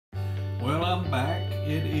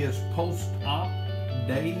It is post-op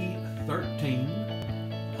day 13.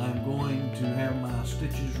 I'm going to have my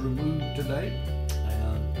stitches removed today,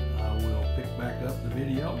 and I will pick back up the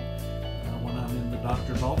video when I'm in the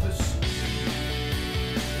doctor's office.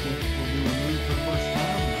 When it will be removed for the first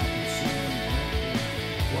time, and I can see exactly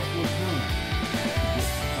what was done to get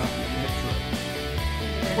a copy of the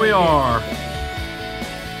X-ray. We are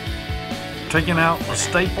taking out the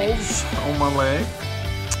staples on my leg,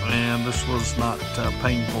 and this was not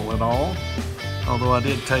painful at all, although I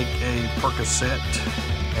did take a Percocet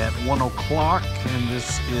at 1 o'clock, and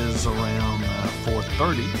this is around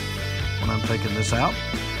 4:30 when I'm taking this out.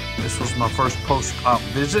 This was my first post-op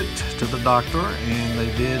visit to the doctor, and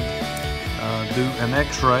they did do an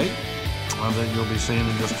X-ray that you'll be seeing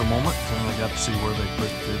in just a moment, and I got to see where they put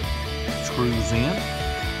the screws in,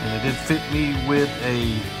 and they did fit me with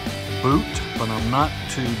a boot, but I'm not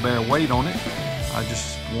to bear weight on it. I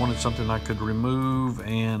just wanted something I could remove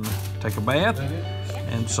and take a bath.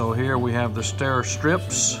 And so here we have the stair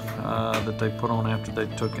strips that they put on after they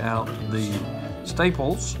took out the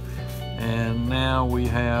staples. And now we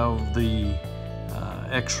have the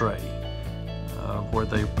X-ray where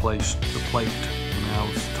they placed the plate. And I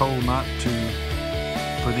was told not to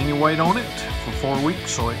put any weight on it for 4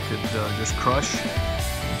 weeks so it could just crush.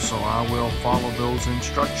 So I will follow those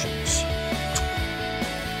instructions.